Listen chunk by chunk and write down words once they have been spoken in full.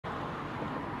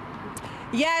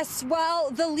Yes, well,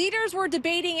 the leaders were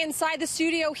debating inside the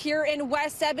studio here in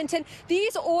West Edmonton.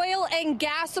 These oil and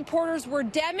gas supporters were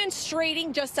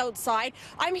demonstrating just outside.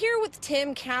 I'm here with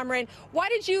Tim Cameron. Why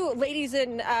did you, ladies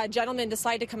and gentlemen,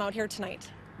 decide to come out here tonight?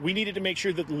 We needed to make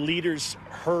sure that the leaders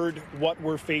heard what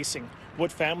we're facing,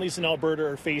 what families in Alberta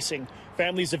are facing,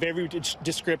 families of every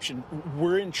description.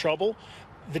 We're in trouble.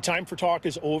 The time for talk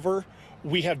is over.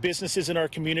 We have businesses in our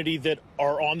community that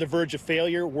are on the verge of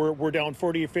failure. We're down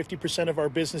 40 or 50% of our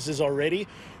businesses already.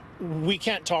 We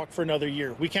can't talk for another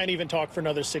year. We can't even talk for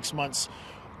another 6 months.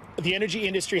 The energy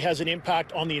industry has an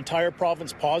impact on the entire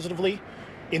province positively.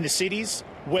 In the cities,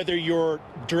 whether you're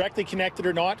directly connected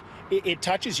or not, it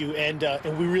touches you, and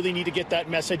we really need to get that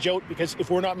message out, because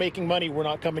if we're not making money, we're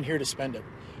not coming here to spend it.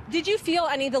 Did you feel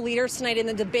any of the leaders tonight in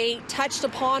the debate touched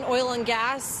upon oil and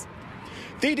gas?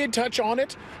 They did touch on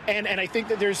it, and I think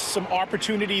that there's some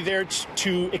opportunity there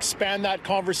to expand that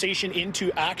conversation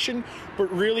into action.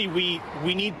 But really, we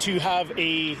need to have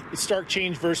a stark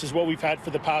change versus what we've had for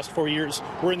the past 4 years.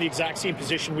 We're in the exact same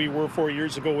position we were 4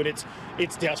 years ago, and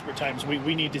it's desperate times.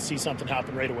 We need to see something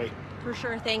happen right away. For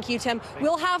sure. Thank you, Tim.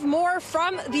 We'll have more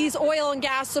from these oil and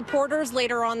gas supporters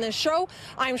later on this show.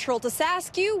 I'm Charlotte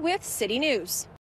Saskew with City News.